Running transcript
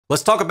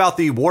Let's talk about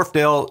the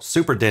Wharfedale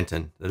Super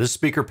Denton. This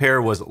speaker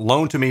pair was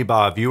loaned to me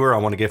by a viewer. I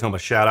want to give him a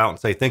shout out and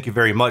say thank you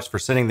very much for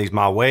sending these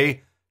my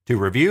way to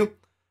review.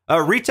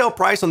 Retail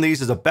price on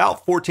these is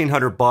about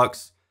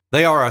 $1,400.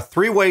 They are a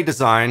three-way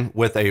design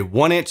with a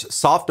 1-inch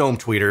soft dome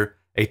tweeter,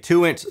 a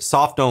 2-inch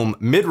soft dome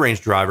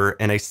mid-range driver,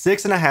 and a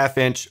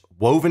 6.5-inch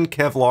woven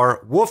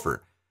Kevlar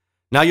woofer.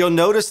 Now you'll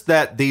notice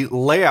that the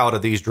layout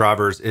of these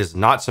drivers is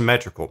not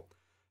symmetrical.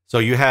 So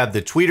you have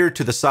the tweeter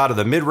to the side of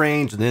the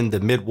mid-range and then the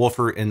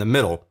mid-woofer in the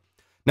middle.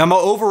 Now my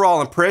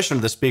overall impression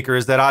of the speaker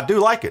is that I do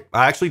like it.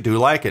 I actually do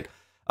like it.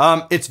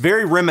 It's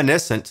very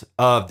reminiscent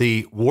of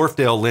the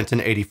Wharfedale Linton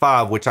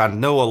 85, which I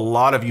know a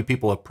lot of you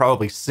people have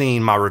probably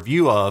seen my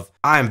review of.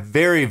 I am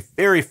very,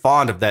 very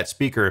fond of that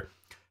speaker.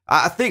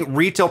 I think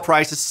retail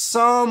price is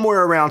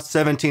somewhere around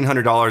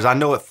 $1,700. I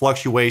know it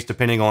fluctuates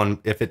depending on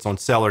if it's on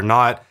sale or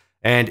not,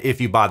 and if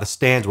you buy the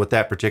stands with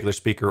that particular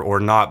speaker or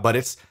not, but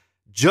it's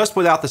just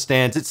without the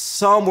stands, it's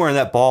somewhere in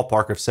that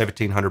ballpark of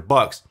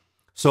 $1,700.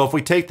 So if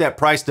we take that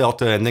price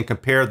delta and then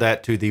compare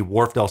that to the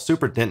Wharfedale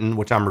Super Denton,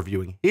 which I'm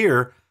reviewing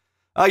here,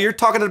 you're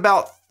talking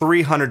about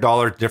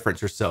 $300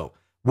 difference or so.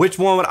 Which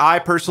one would I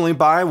personally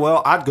buy?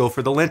 Well, I'd go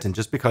for the Linton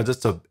just because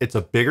it's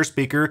a bigger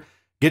speaker,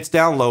 gets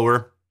down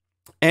lower,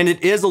 and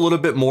it is a little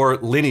bit more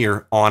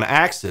linear on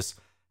axis.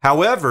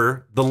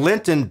 However, the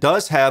Linton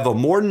does have a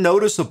more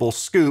noticeable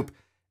scoop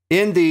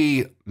in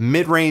the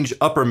mid-range,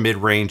 upper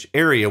mid-range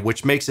area,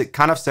 which makes it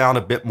kind of sound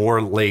a bit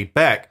more laid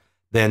back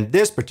than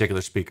this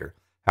particular speaker.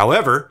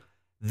 However,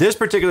 this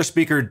particular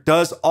speaker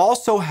does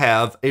also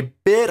have a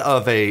bit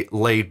of a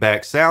laid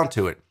back sound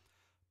to it.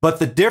 But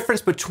the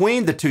difference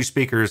between the two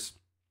speakers,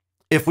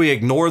 if we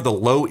ignore the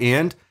low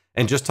end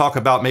and just talk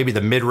about maybe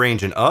the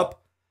mid-range and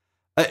up,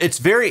 it's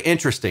very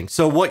interesting.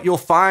 So what you'll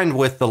find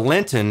with the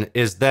Linton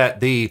is that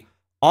the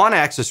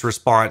on-axis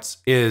response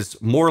is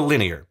more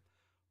linear,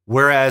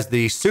 whereas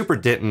the Super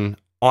Denton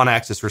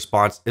on-axis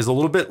response is a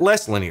little bit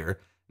less linear.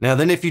 Now,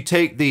 then if you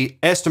take the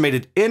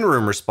estimated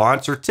in-room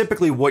response, or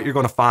typically what you're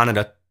going to find in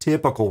a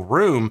typical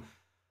room,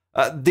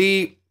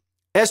 the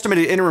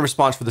estimated in-room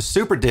response for the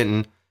Super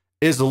Denton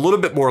is a little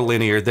bit more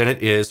linear than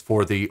it is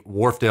for the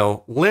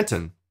Wharfedale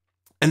Linton.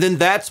 And then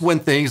that's when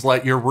things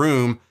like your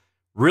room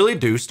really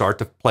do start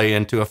to play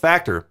into a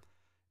factor.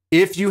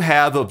 If you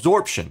have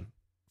absorption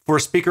for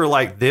a speaker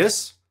like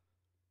this,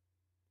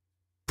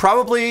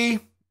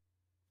 probably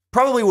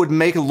would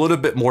make a little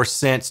bit more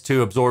sense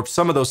to absorb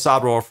some of those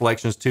sidewall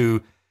reflections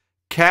to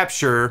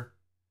capture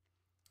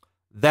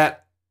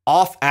that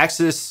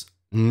off-axis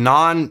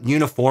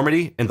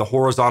non-uniformity in the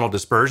horizontal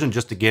dispersion,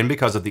 just again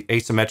because of the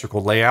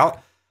asymmetrical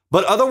layout.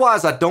 But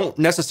otherwise, I don't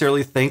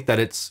necessarily think that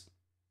it's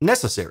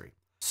necessary.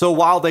 So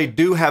while they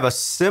do have a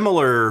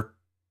similar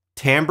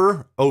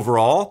timbre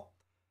overall,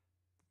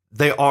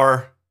 they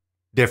are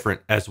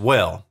different as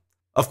well.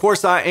 Of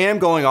course, I am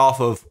going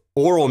off of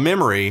oral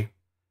memory,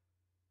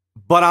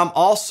 but I'm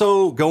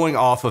also going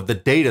off of the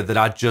data that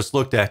I just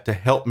looked at to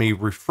help me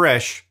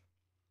refresh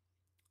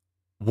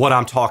what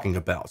I'm talking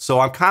about. So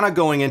I'm kind of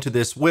going into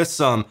this with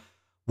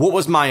what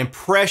was my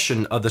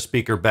impression of the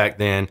speaker back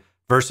then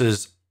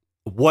versus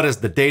what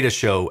does the data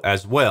show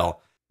as well.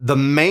 The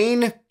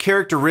main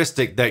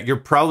characteristic that you're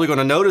probably going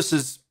to notice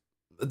is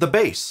the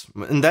bass,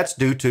 and that's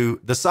due to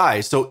the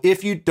size. So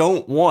if you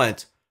don't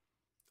want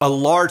a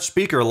large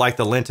speaker like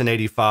the Linton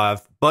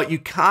 85, but you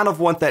kind of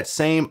want that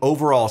same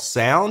overall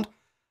sound,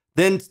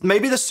 then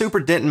maybe the Super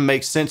Denton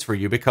makes sense for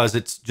you because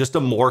it's just a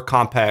more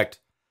compact,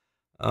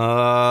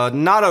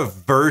 not a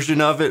version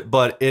of it,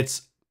 but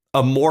it's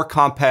a more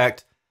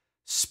compact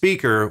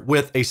speaker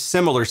with a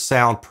similar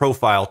sound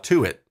profile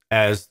to it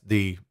as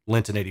the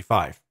Linton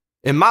 85.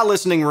 In my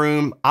listening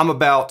room, I'm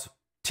about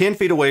 10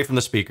 feet away from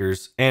the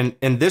speakers. And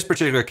in this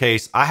particular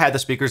case, I had the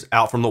speakers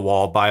out from the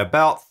wall by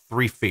about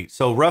 3 feet.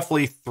 So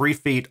roughly 3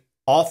 feet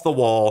off the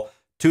wall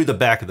to the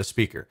back of the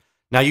speaker.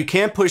 Now you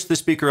can push the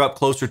speaker up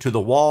closer to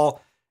the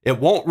wall. It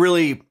won't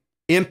really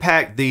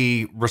impact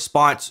the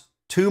response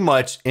too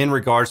much in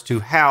regards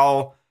to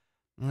how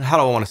do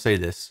I want to say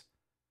this?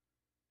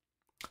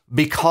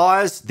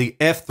 Because the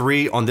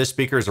F3 on this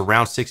speaker is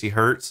around 60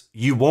 hertz,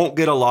 you won't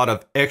get a lot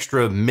of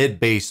extra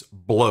mid-bass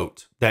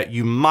bloat that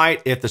you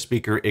might if the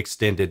speaker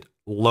extended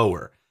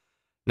lower.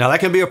 Now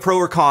that can be a pro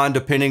or con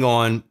depending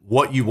on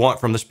what you want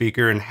from the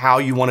speaker and how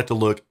you want it to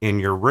look in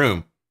your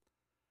room.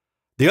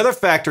 The other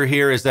factor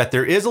here is that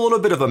there is a little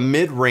bit of a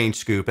mid-range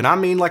scoop, and I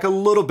mean like a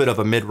little bit of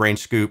a mid-range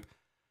scoop,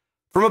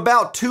 from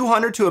about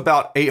 200 to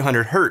about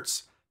 800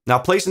 hertz. Now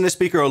placing this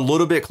speaker a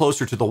little bit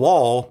closer to the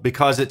wall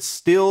because it's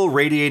still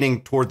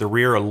radiating toward the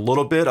rear a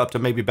little bit, up to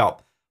maybe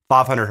about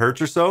 500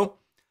 hertz or so,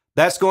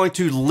 that's going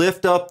to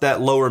lift up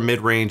that lower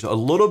mid-range a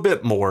little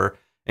bit more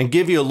and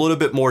give you a little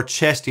bit more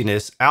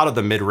chestiness out of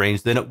the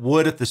mid-range than it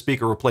would if the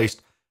speaker were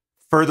placed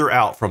further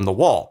out from the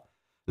wall.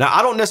 Now,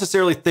 I don't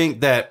necessarily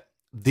think that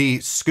the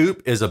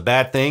scoop is a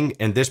bad thing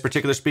in this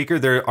particular speaker.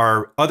 There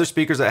are other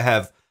speakers that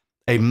have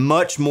a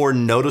much more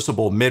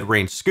noticeable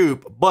mid-range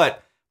scoop,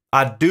 but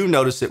I do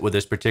notice it with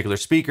this particular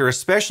speaker,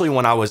 especially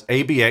when I was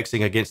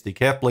ABXing against the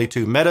Kef Blade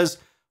 2 Metas,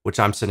 which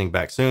I'm sending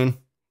back soon.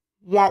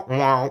 Wah,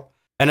 wah.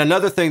 And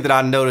another thing that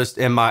I noticed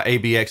in my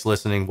ABX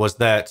listening was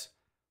that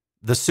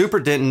the Super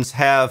Dentons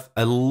have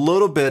a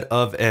little bit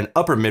of an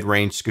upper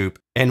mid-range scoop.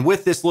 And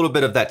with this little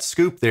bit of that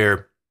scoop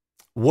there,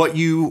 what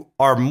you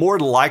are more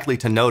likely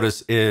to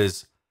notice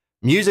is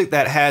music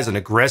that has an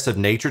aggressive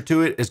nature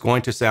to it is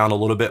going to sound a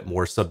little bit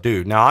more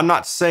subdued. Now, I'm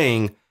not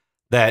saying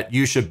that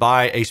you should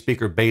buy a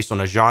speaker based on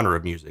a genre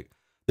of music.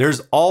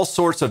 There's all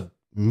sorts of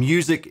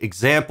music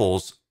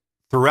examples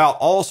throughout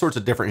all sorts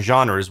of different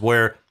genres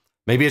where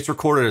maybe it's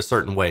recorded a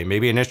certain way,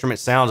 maybe an instrument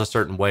sounds a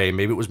certain way,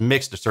 maybe it was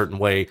mixed a certain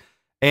way,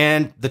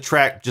 and the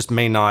track just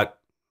may not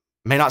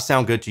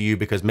sound good to you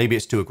because maybe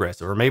it's too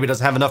aggressive, or maybe it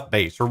doesn't have enough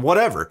bass, or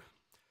whatever.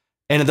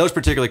 And in those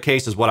particular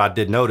cases, what I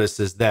did notice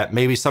is that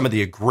maybe some of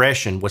the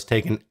aggression was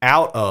taken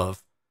out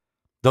of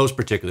those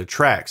particular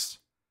tracks.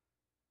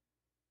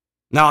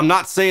 Now, I'm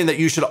not saying that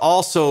you should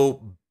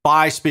also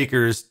buy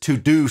speakers to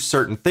do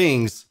certain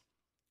things.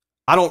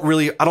 I don't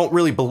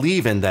really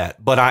believe in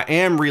that, but I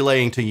am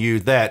relaying to you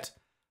that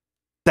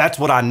that's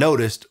what I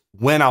noticed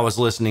when I was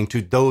listening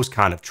to those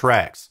kind of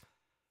tracks.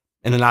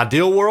 In an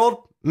ideal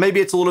world, maybe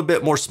it's a little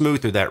bit more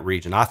smooth through that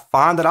region. I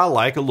find that I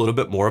like a little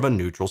bit more of a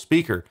neutral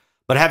speaker.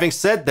 But having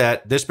said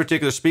that, this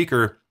particular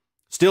speaker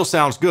still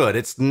sounds good.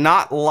 It's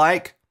not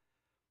like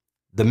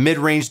the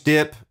mid-range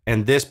dip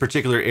and this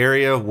particular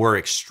area were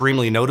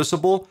extremely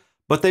noticeable,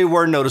 but they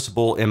were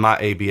noticeable in my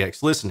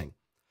ABX listening.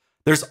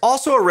 There's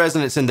also a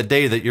resonance in the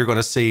data that you're going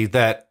to see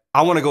that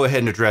I want to go ahead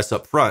and address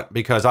up front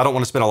because I don't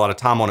want to spend a lot of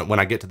time on it when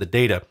I get to the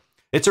data.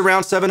 It's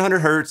around 700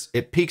 hertz.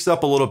 It peaks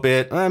up a little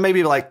bit,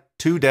 maybe like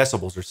 2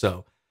 decibels or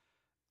so.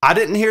 I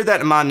didn't hear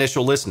that in my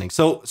initial listening.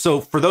 So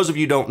for those of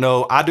you who don't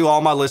know, I do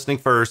all my listening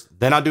first,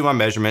 then I do my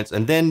measurements,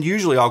 and then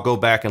usually I'll go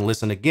back and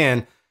listen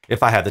again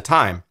if I have the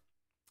time.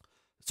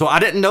 So I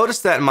didn't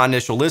notice that in my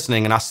initial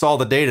listening, and I saw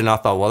the data and I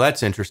thought, well,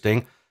 that's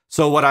interesting.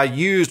 So what I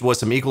used was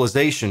some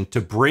equalization to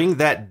bring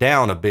that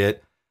down a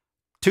bit.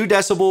 2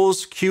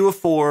 decibels, Q of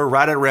 4,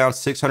 right at around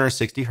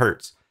 660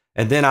 hertz.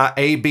 And then I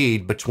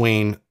A-B'd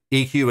between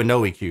EQ and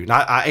no EQ. And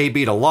I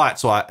A-B'd a lot,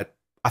 so I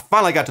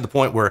finally got to the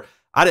point where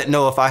I didn't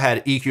know if I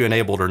had EQ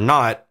enabled or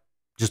not,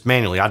 just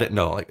manually. I didn't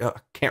know. I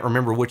can't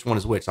remember which one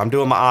is which. I'm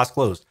doing my eyes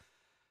closed.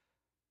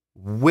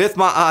 With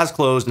my eyes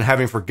closed and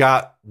having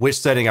forgot which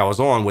setting I was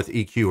on with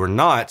EQ or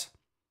not,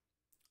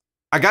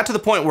 I got to the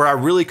point where I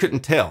really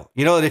couldn't tell.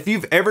 You know, if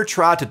you've ever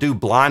tried to do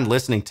blind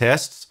listening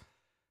tests,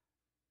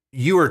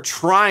 you are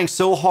trying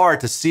so hard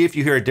to see if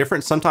you hear a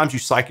difference. Sometimes you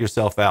psych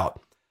yourself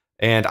out.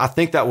 And I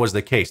think that was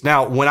the case.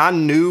 Now, when I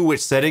knew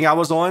which setting I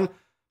was on,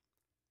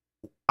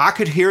 I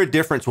could hear a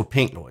difference with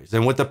pink noise.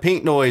 And with the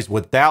pink noise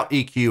without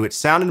EQ, it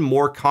sounded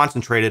more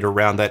concentrated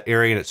around that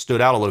area and it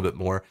stood out a little bit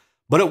more,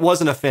 but it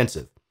wasn't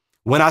offensive.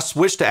 When I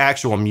switched to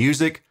actual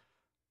music,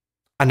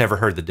 I never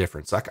heard the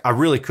difference. I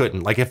really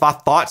couldn't. Like if I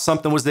thought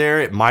something was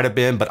there, it might have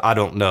been, but I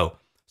don't know.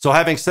 So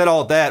having said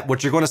all that,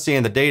 what you're going to see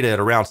in the data at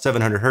around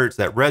 700 hertz,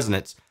 that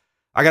resonance,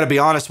 I got to be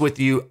honest with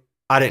you,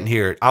 I didn't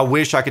hear it. I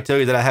wish I could tell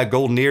you that I had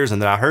golden ears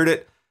and that I heard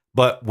it,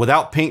 but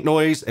without pink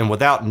noise and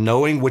without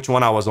knowing which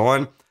one I was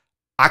on,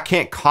 I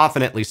can't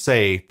confidently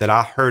say that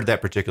I heard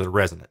that particular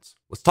resonance.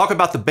 Let's talk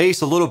about the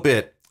bass a little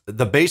bit.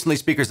 The bass in these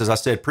speakers, as I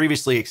said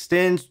previously,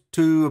 extends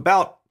to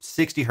about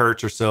 60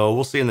 hertz or so.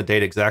 We'll see in the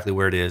data exactly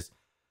where it is.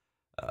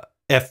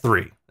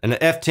 F3. And the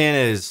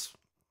F10 is,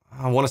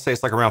 I want to say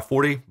it's like around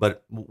 40,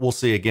 but we'll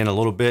see again a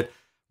little bit.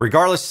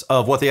 Regardless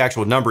of what the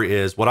actual number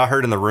is, what I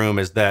heard in the room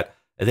is that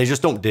they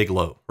just don't dig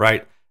low,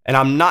 right? And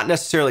I'm not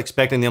necessarily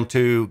expecting them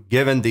to,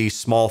 given the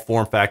small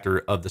form factor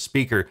of the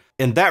speaker.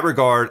 In that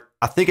regard,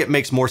 I think it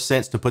makes more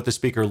sense to put the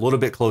speaker a little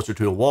bit closer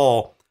to the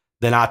wall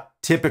than I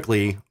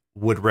typically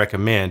would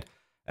recommend.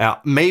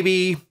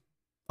 Maybe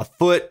a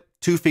foot,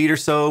 2 feet or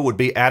so would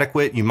be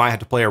adequate. You might have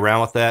to play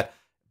around with that.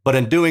 But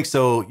in doing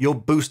so, you'll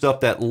boost up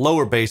that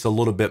lower bass a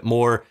little bit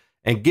more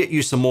and get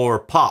you some more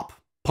pop,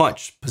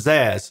 punch,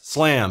 pizzazz,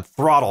 slam,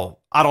 throttle.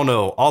 I don't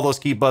know, all those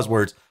key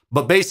buzzwords.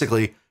 But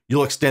basically,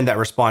 you'll extend that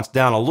response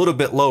down a little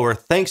bit lower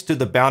thanks to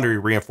the boundary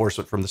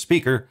reinforcement from the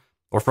speaker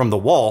or from the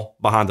wall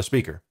behind the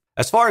speaker.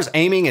 As far as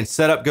aiming and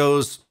setup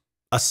goes,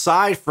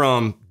 aside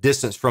from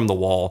distance from the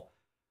wall,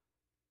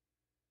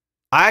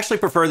 I actually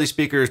prefer these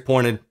speakers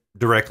pointed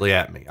directly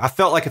at me. I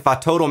felt like if I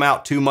toed them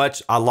out too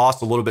much, I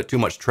lost a little bit too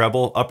much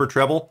treble, upper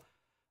treble.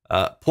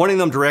 Pointing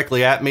them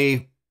directly at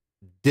me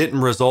didn't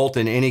result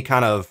in any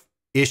kind of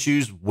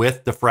issues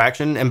with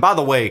diffraction. And by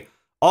the way,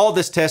 all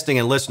this testing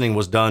and listening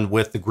was done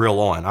with the grill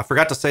on. I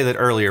forgot to say that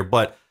earlier,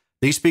 but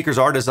these speakers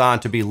are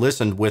designed to be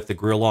listened with the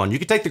grill on. You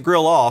can take the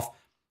grill off.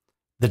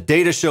 The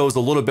data shows a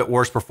little bit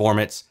worse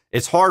performance.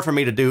 It's hard for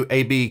me to do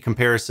A/B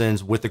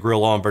comparisons with the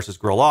grill on versus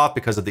grill off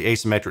because of the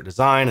asymmetric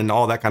design and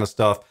all that kind of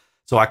stuff.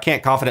 So I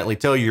can't confidently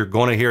tell you you're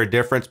going to hear a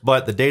difference,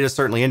 but the data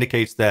certainly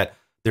indicates that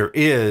there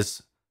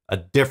is a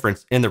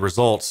difference in the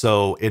results.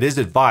 So it is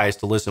advised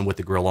to listen with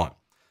the grill on.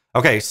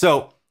 Okay,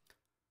 so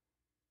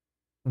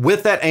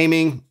with that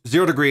aiming,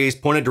 0 degrees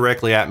pointed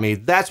directly at me,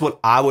 that's what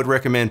I would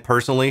recommend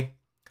personally.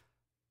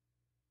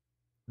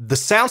 The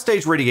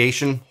soundstage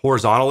radiation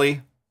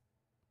horizontally,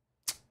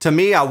 To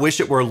me, I wish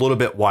it were a little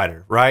bit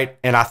wider, right?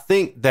 And I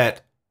think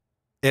that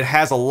it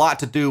has a lot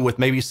to do with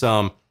maybe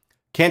some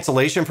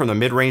cancellation from the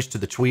mid-range to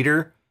the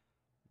tweeter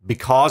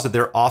because of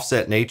their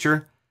offset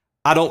nature.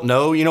 I don't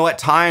know. You know, at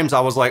times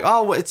I was like,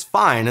 oh, well, it's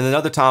fine. And then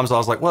other times I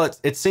was like, well,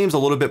 it seems a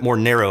little bit more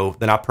narrow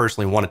than I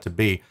personally want it to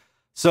be.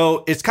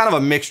 So it's kind of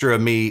a mixture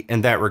of me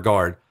in that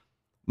regard.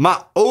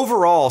 My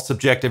overall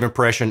subjective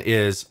impression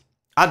is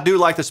I do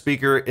like the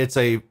speaker. It's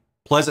a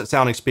pleasant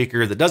sounding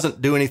speaker that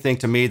doesn't do anything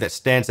to me that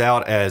stands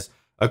out as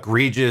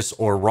egregious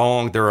or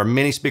wrong. There are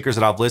many speakers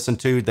that I've listened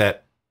to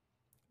that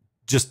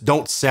just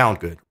don't sound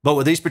good. But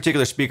with these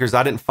particular speakers,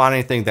 I didn't find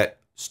anything that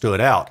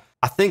stood out.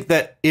 I think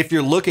that if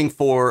you're looking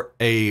for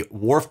a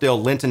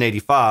Wharfedale Linton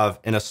 85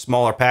 in a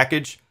smaller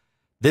package,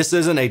 this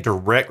isn't a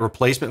direct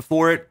replacement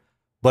for it,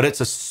 but it's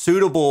a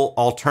suitable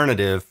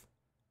alternative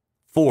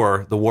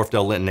for the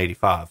Wharfedale Linton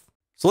 85.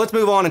 So let's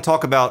move on and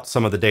talk about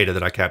some of the data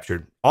that I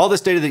captured. All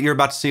this data that you're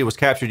about to see was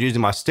captured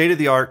using my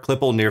state-of-the-art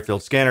clippable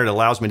near-field scanner that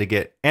allows me to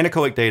get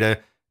anechoic data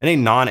in a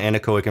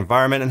non-anechoic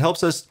environment and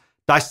helps us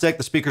dissect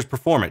the speaker's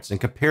performance and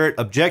compare it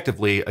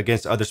objectively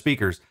against other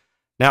speakers.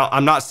 Now,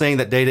 I'm not saying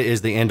that data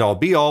is the end-all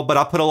be-all, but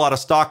I put a lot of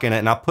stock in it,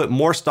 and I put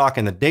more stock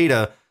in the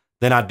data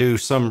than I do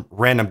some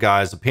random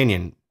guy's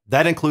opinion.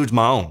 That includes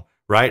my own,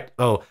 right?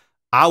 Oh,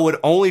 I would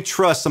only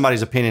trust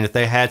somebody's opinion if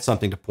they had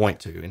something to point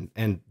to,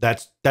 and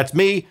that's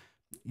me.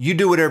 You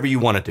do whatever you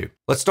want to do.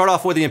 Let's start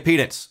off with the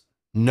impedance.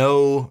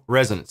 No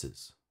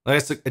resonances.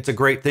 It's a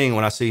great thing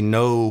when I see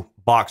no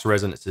box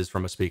resonances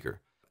from a speaker.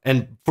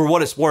 And for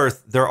what it's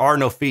worth, there are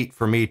no feet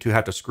for me to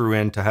have to screw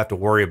in to have to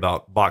worry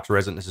about box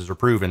resonances or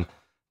proving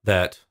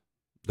that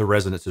the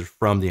resonance is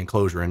from the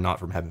enclosure and not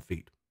from having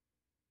feet.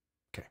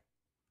 Okay.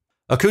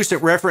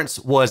 Acoustic reference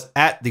was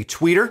at the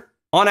tweeter.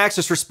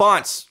 On-axis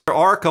response, there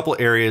are a couple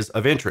areas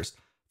of interest.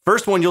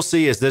 First one you'll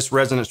see is this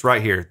resonance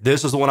right here.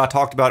 This is the one I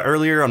talked about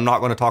earlier. I'm not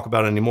going to talk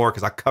about it anymore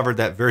because I covered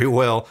that very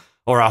well,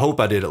 or I hope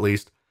I did at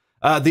least.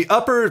 The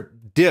upper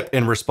dip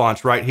in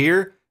response right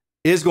here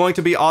is going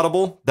to be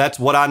audible. That's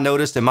what I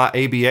noticed in my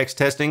ABX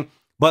testing,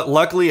 but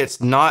luckily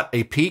it's not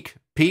a peak.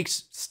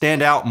 Peaks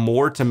stand out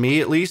more to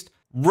me at least.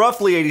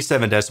 Roughly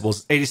 87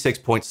 decibels,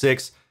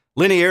 86.6.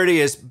 Linearity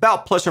is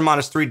about plus or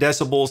minus 3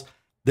 decibels.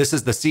 This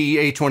is the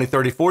CEA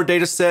 2034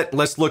 data set.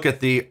 Let's look at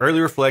the early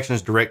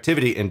reflections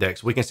directivity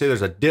index. We can see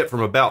there's a dip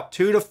from about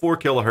 2 to 4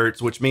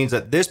 kilohertz, which means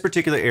that this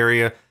particular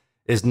area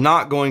is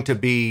not going to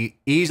be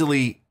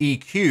easily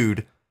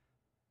EQ'd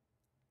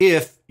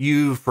if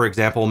you, for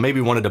example, maybe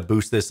wanted to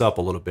boost this up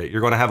a little bit.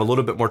 You're going to have a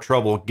little bit more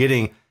trouble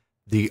getting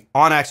the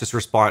on-axis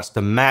response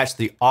to match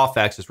the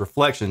off-axis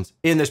reflections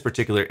in this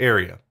particular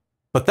area.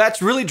 But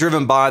that's really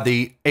driven by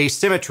the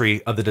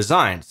asymmetry of the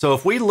design. So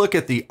if we look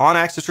at the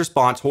on-axis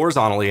response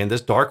horizontally in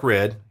this dark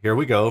red, here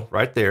we go,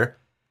 right there.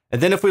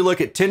 And then if we look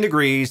at 10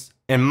 degrees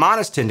and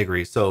minus 10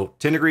 degrees, so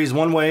 10 degrees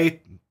one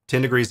way,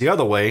 10 degrees the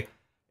other way,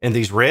 in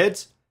these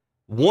reds,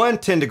 one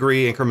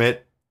 10-degree increment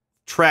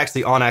tracks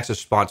the on-axis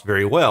response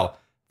very well.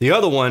 The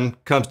other one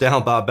comes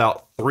down by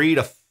about 3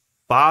 to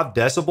 5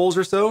 decibels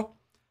or so.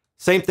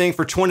 Same thing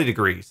for 20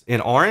 degrees.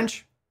 In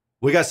orange,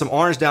 we got some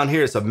orange down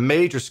here. It's a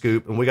major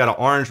scoop, and we got an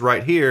orange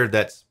right here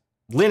that's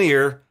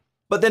linear,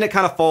 but then it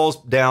kind of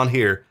falls down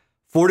here.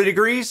 40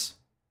 degrees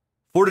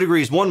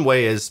one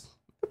way is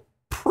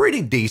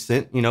pretty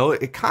decent. You know,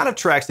 it kind of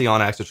tracks the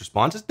on-axis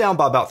response. It's down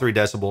by about 3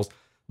 decibels,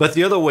 but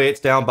the other way it's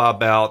down by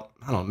about,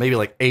 I don't know, maybe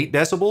like 8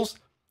 decibels.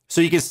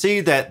 So you can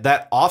see that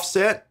that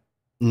offset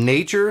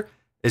nature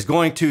is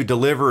going to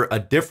deliver a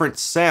different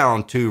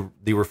sound to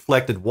the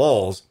reflected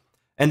walls.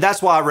 And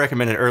that's why I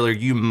recommended earlier,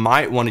 you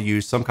might want to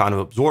use some kind of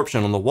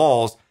absorption on the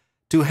walls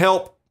to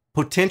help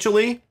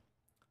potentially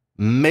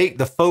make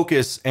the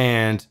focus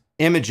and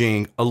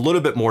imaging a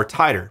little bit more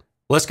tighter.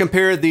 Let's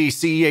compare the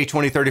CEA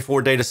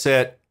 2034 data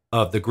set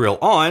of the grill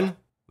on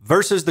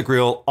versus the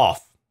grill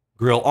off.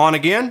 Grill on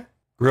again,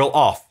 grill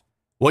off.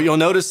 What you'll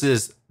notice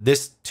is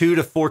this 2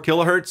 to 4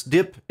 kilohertz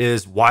dip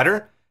is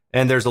wider,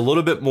 and there's a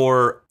little bit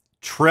more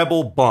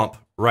treble bump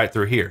right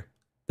through here.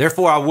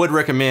 Therefore, I would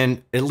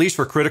recommend, at least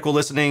for critical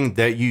listening,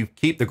 that you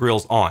keep the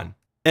grills on.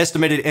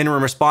 Estimated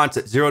interim response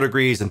at 0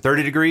 degrees and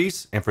 30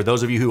 degrees. And for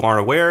those of you who aren't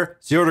aware,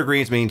 0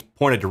 degrees means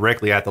pointed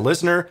directly at the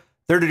listener.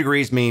 30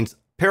 degrees means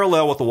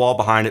parallel with the wall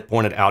behind it,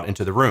 pointed out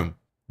into the room.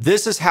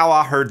 This is how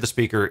I heard the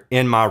speaker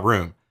in my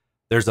room.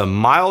 There's a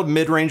mild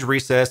mid-range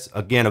recess,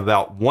 again,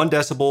 about 1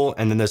 decibel,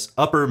 and then this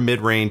upper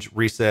mid-range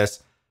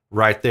recess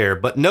right there.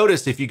 But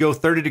notice if you go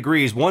 30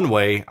 degrees one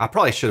way, I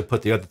probably should have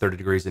put the other 30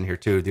 degrees in here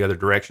too, the other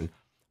direction.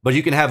 But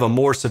you can have a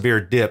more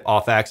severe dip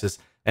off axis.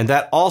 And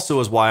that also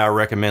is why I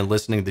recommend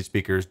listening to the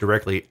speakers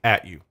directly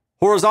at you.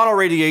 Horizontal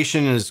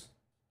radiation is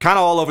kind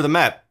of all over the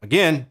map.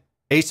 Again,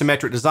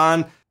 asymmetric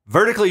design.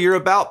 Vertically, you're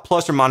about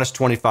plus or minus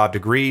 25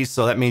 degrees.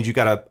 So that means you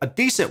got a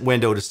decent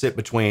window to sit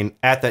between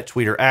at that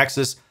tweeter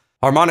axis.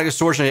 Harmonic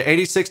distortion at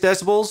 86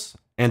 decibels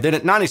and then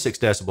at 96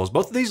 decibels.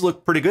 Both of these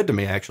look pretty good to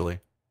me, actually.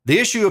 The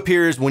issue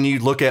appears when you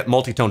look at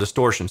multitone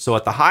distortion. So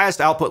at the highest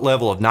output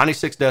level of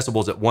 96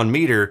 decibels at 1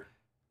 meter,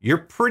 you're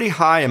pretty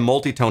high in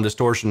multitone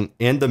distortion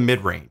in the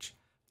mid-range.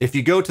 If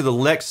you go to the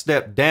next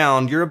step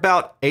down, you're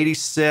about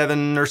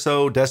 87 or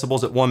so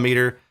decibels at 1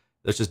 meter.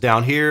 That's just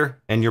down here,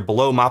 and you're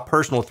below my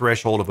personal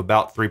threshold of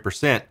about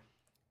 3%.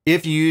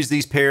 If you use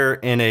these pair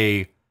in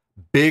a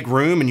big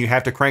room and you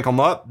have to crank them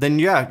up, then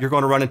yeah, you're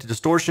going to run into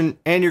distortion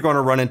and you're going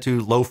to run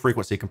into low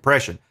frequency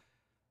compression.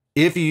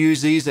 If you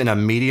use these in a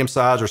medium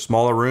size or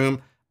smaller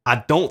room,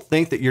 I don't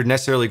think that you're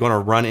necessarily going to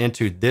run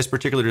into this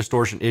particular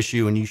distortion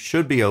issue, and you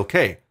should be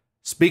okay.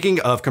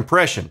 Speaking of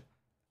compression,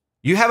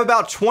 you have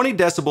about 20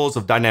 decibels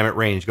of dynamic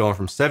range going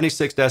from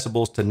 76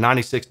 decibels to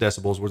 96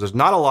 decibels, where there's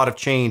not a lot of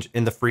change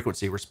in the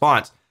frequency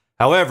response.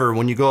 However,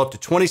 when you go up to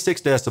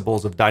 26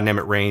 decibels of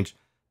dynamic range,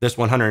 this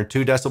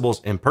 102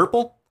 decibels in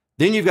purple,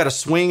 then you've got a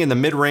swing in the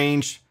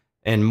mid-range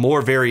and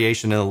more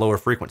variation in the lower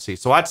frequency.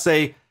 So I'd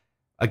say,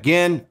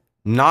 again,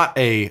 not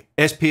a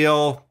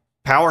SPL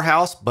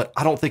powerhouse, but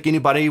I don't think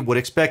anybody would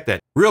expect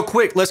that. Real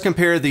quick, let's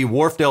compare the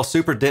Wharfedale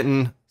Super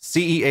Denton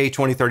CEA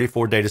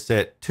 2034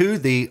 dataset to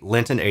the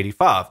Linton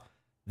 85.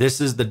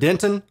 This is the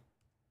Denton.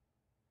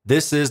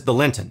 This is the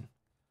Linton.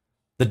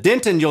 The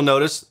Denton, you'll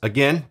notice,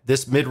 again,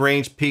 this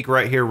mid-range peak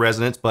right here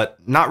resonance, but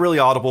not really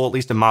audible, at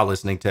least in my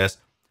listening test.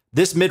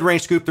 This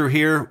mid-range scoop through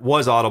here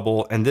was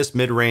audible, and this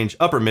mid-range,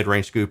 upper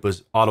mid-range scoop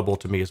was audible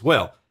to me as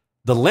well.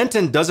 The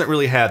Linton doesn't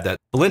really have that.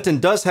 The Linton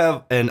does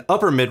have an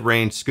upper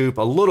mid-range scoop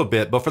a little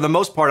bit, but for the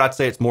most part, I'd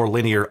say it's more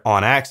linear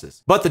on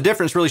axis. But the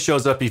difference really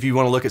shows up if you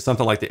want to look at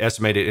something like the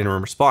estimated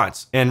interim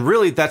response. And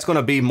really, that's going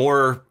to be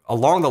more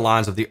along the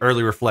lines of the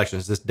early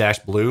reflections, this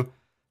dashed blue.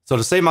 So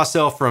to save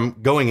myself from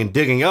going and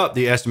digging up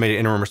the estimated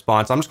interim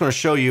response, I'm just going to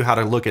show you how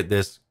to look at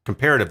this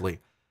comparatively.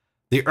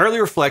 The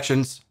early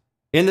reflections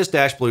in this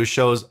dash blue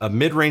shows a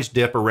mid-range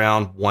dip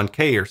around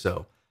 1K or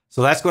so.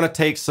 So that's going to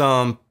take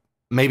some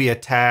maybe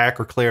attack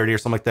or clarity or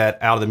something like that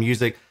out of the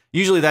music.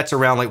 Usually that's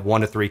around like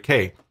 1 to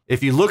 3K.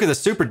 If you look at the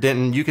Super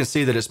Denton, you can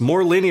see that it's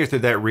more linear through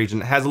that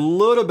region. It has a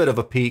little bit of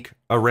a peak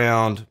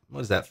around, what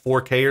is that,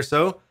 4K or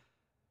so?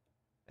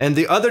 And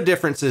the other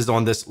difference is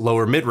on this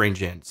lower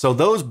mid-range end. So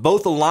those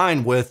both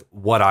align with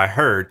what I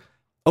heard.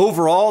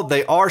 Overall,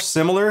 they are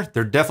similar.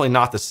 They're definitely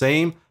not the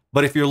same.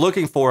 But if you're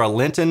looking for a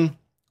Linton,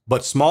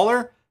 but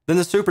smaller, then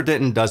the Super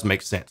Denton does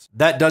make sense.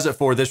 That does it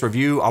for this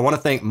review. I want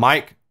to thank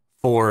Mike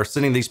for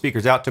sending these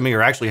speakers out to me,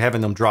 or actually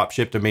having them drop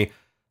shipped to me.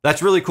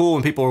 That's really cool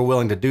when people are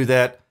willing to do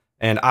that,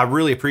 and I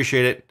really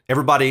appreciate it.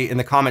 Everybody in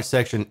the comment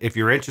section, if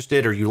you're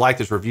interested or you like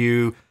this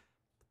review,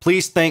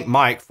 please thank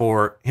Mike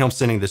for him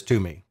sending this to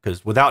me,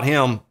 because without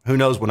him, who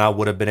knows when I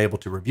would have been able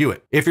to review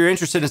it. If you're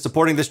interested in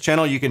supporting this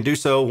channel, you can do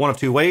so one of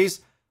two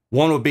ways.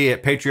 One would be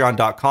at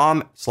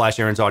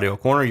patreon.com/Erin's Audio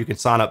Corner. You can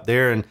sign up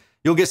there and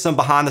you'll get some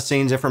behind the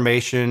scenes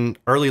information,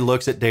 early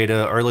looks at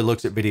data, early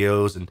looks at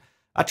videos, and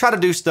I try to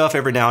do stuff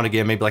every now and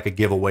again, maybe like a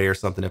giveaway or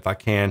something if I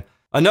can.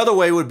 Another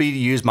way would be to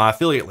use my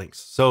affiliate links.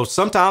 So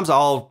sometimes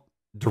I'll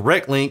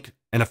direct link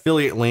an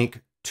affiliate link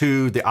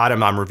to the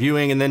item I'm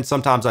reviewing, and then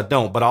sometimes I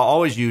don't, but I'll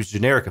always use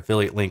generic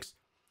affiliate links.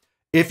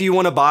 If you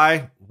want to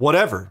buy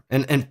whatever,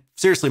 and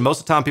seriously, most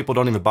of the time people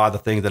don't even buy the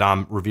thing that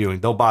I'm reviewing.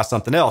 They'll buy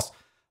something else.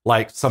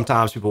 Like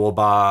sometimes people will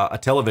buy a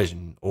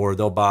television, or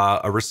they'll buy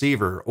a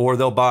receiver, or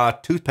they'll buy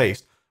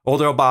toothpaste, or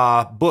they'll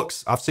buy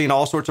books. I've seen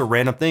all sorts of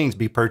random things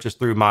be purchased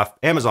through my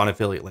Amazon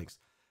affiliate links.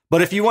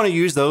 But if you want to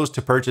use those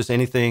to purchase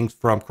anything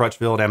from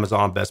Crutchfield,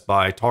 Amazon, Best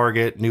Buy,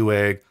 Target,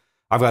 Newegg,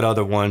 I've got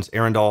other ones,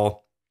 Arendal,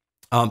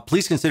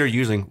 please consider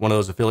using one of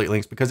those affiliate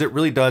links, because it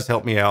really does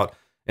help me out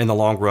in the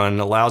long run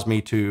and allows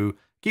me to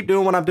keep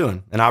doing what I'm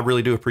doing. And I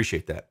really do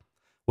appreciate that.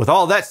 With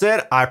all that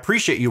said, I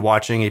appreciate you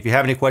watching. If you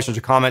have any questions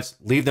or comments,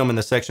 leave them in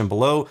the section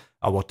below.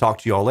 I will talk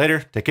to you all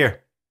later. Take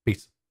care.